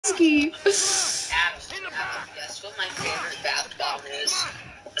Lucky. Guess what my favorite bath bomb is?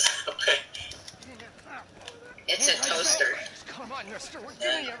 Okay. It's a toaster. Come on, mister, we're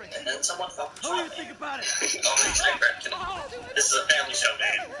doing everything. And then someone fucking How do you think about it? Oh, my sniper. This is a family show,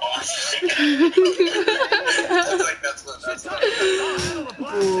 man. Oh, shit. Looks like that's what that's like.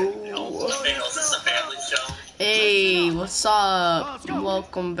 This is a family show. Hey, what's up?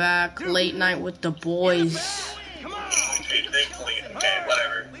 Welcome back. Late night with the boys. Okay, thankfully. Okay,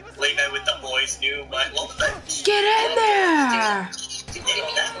 whatever. Late night with the boys. New. What was that? Get in there.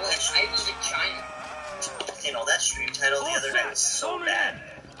 You know, that stream title the other night was so bad.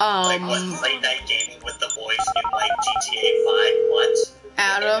 Like what? Late night gaming with the boys. New like GTA 5. What?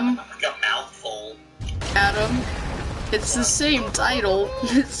 Adam. Like a mouthful. Adam. It's the same title.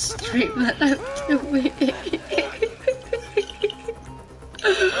 The stream that I'm doing.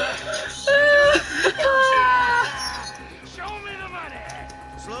 Show me the money.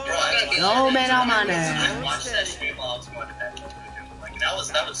 No man, no money. I watched that stream while I was going to bed. Like that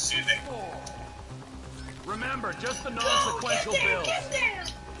was soothing. Remember, just the non-sequential bills.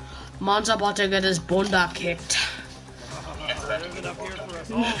 Mon's about to get his bunda kicked.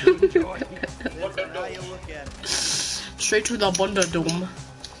 Straight to the bunda dome.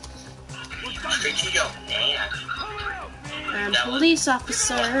 Straight to your man. And police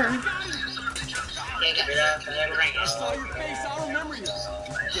officer. I saw your face, I'll remember you.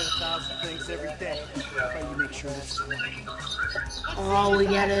 Get 1,000 things every day. But you make sure this is right. Oh, we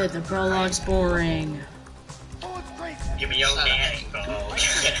get it. The prologue's boring. Give me your man angle.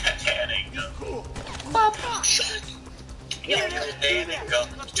 Man angle.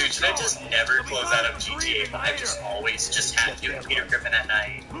 Dude, should I just never close out of GTA 5? Just always just have to do Peter Griffin at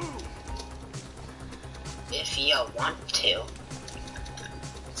night. If you want to.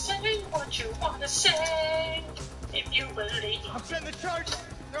 Say what you want to say. If you believe. I'm setting the charges.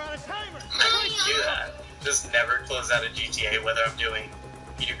 They're on a timer. I might do that. Just never close out of GTA whether I'm doing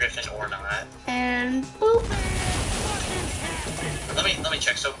Peter Griffin or not. And boop. Let me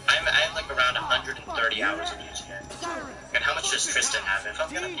check. So I'm like around 130 hours of GTA. And how much does Tristan have? If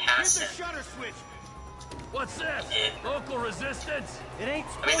I'm gonna pass him, What's this? Local resistance? It ain't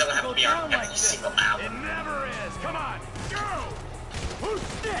I mean, supposed they'll have to go to be on down every like this. single hour. It never is. Come on, go! Who's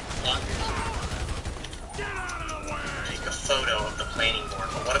it? Get out of the way! Take a photo of the planning board.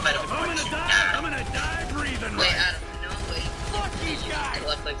 But what if I don't I'm want gonna to? die. I'm gonna die breathing. Wait, right. Adam, no, wait. Fuck these guys. It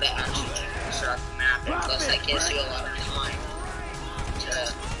looked like that actually start the map, and plus that gives you a lot of time to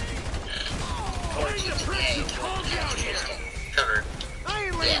for GTA. Cover. I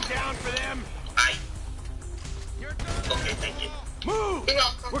ain't laying down for them. Okay, thank you. Move! You're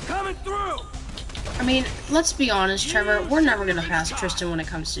welcome. We're coming through. I mean, let's be honest, Trevor. We're never gonna pass Tristan when it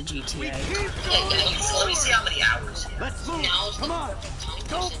comes to GTA. Let me see how many hours. Let's move. Now's the Come on. perfect time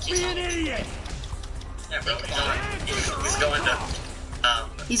Don't since be he's an idiot. Yeah, bro. He's going to.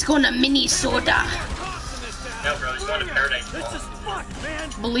 He's going to Minnesota. No, bro. He's going to Paradise This is Mall. fucked, man.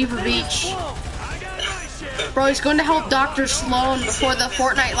 Believer Beach. Whoa. I got my share. Bro, he's going to help Dr. Sloan before the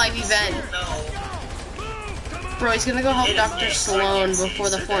Fortnite live event. No. Bro, he's gonna go help Dr. Sloan before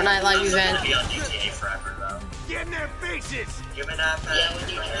the Fortnite live event. Be on GTA forever, though. Get in their faces. Give it up. Yeah, when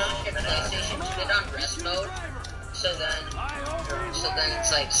you turn off your PlayStation, put it on rest mode, so then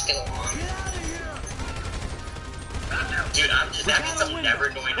it's like still on. Dude, that means I'm never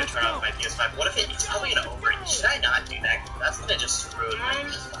going to turn off my PS5. What if it's probably gonna overheat? Should I not do that? That's gonna just screw my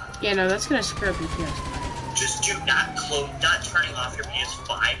PS5. Yeah, no, that's gonna screw up your PS5. Just do not turning off your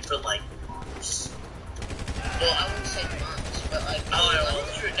PS5 for like. Well, I wouldn't say months, but like. Oh no,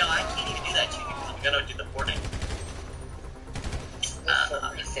 no, I can't even do that too because I'm gonna do the Fortnite.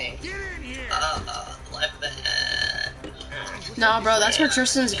 Anything. Get in here. Left the head. No, bro, that's where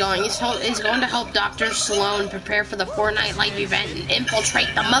Tristan's going. He's going to help Dr. Sloan prepare for the Fortnite live event and infiltrate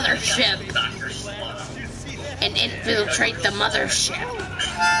the mothership. Dr. Sloan. And infiltrate the mothership.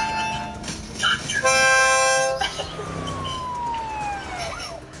 Doctor.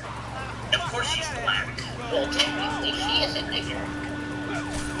 Of course she's black. Well, technically, she is a nigger.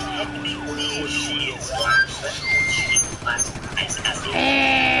 Technically, she is black, but she's classified as a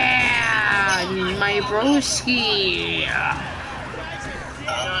And my broski.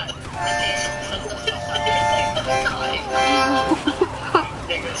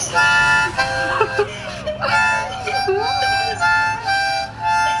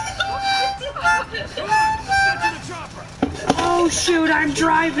 Oh shoot, I'm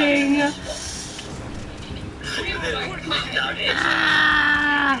driving.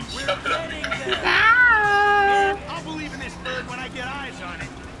 Ah. Ah. I'll believe in this bird when I get eyes on it.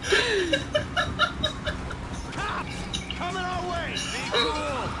 Cops! Coming our way! Be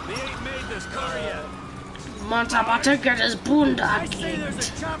cool! Be his car yet. Man's about to get his I boondock say there's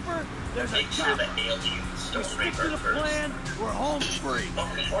a chopper. There's a Make sure chopper. the aliens We don't stick break to our the first. plan. We're home free. No,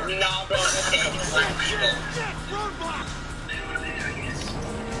 bro, okay. Shit, roadblock.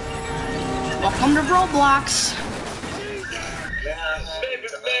 Welcome to Roblox.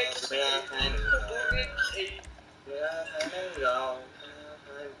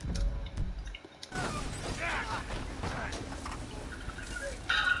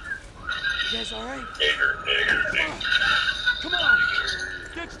 You guys all right? Nigger. Come on.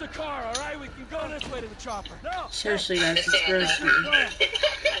 Ditch the car, all right? We can go this way to the chopper. No. Seriously, guys, it's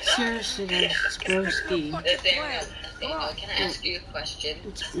broski. Seriously, guys, it's broski. Nathaniel, can I ask you a question?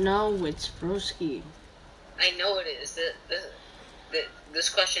 No, it's broski. I know it is. This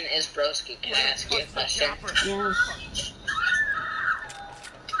question is broski. Can I ask you a question? Yes.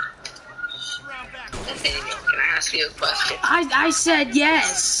 Nathaniel, can I ask you a question? I said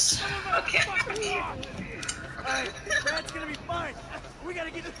yes. Okay. Alright, Brad's gonna be fine. We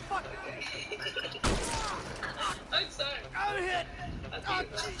gotta get this fuck. I'm sorry. I'm hit.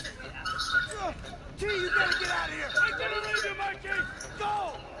 Oh, T, you gotta get out of here. I'm gonna leave you, Mikey.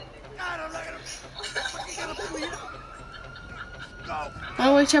 Go. God, I'm not gonna pull you. Go.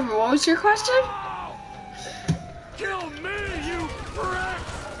 Oh, wait, Trevor, what was your question? Kill me, you prick.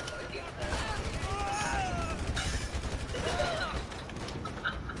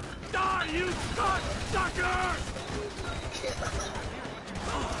 Die, you cocksucker!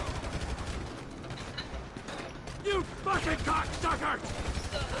 You fucking cocksucker!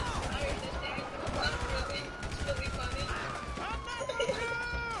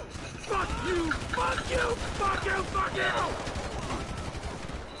 Fuck you! Fuck you! Fuck you! Fuck you!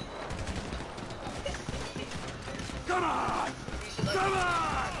 Come on! Come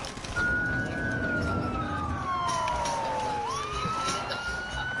on!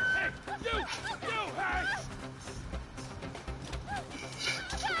 Hey, you! You! Hey!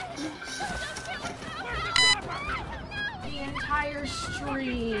 Where's the chopper? The entire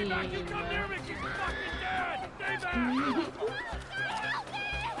stream. Don't you come near me, she's fucking dead! Stay back!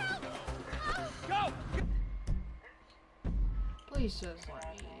 Go! Please just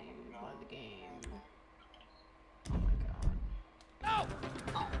let me play the game. Oh my god. No!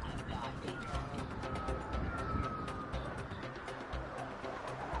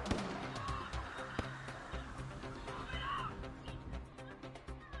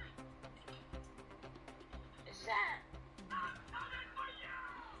 Is that?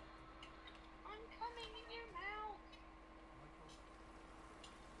 I'm coming in your mouth.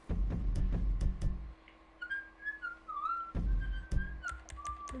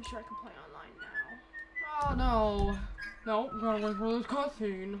 Pretty sure I can play online now. Oh no. Nope, gotta wait for this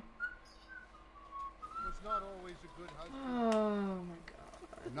cutscene. Was not always a good husband, Oh my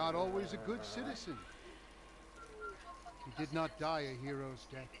god. not always a good citizen. He did not die a hero's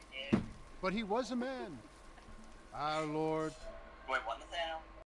death, but he was a man. Our Lord Wait, what?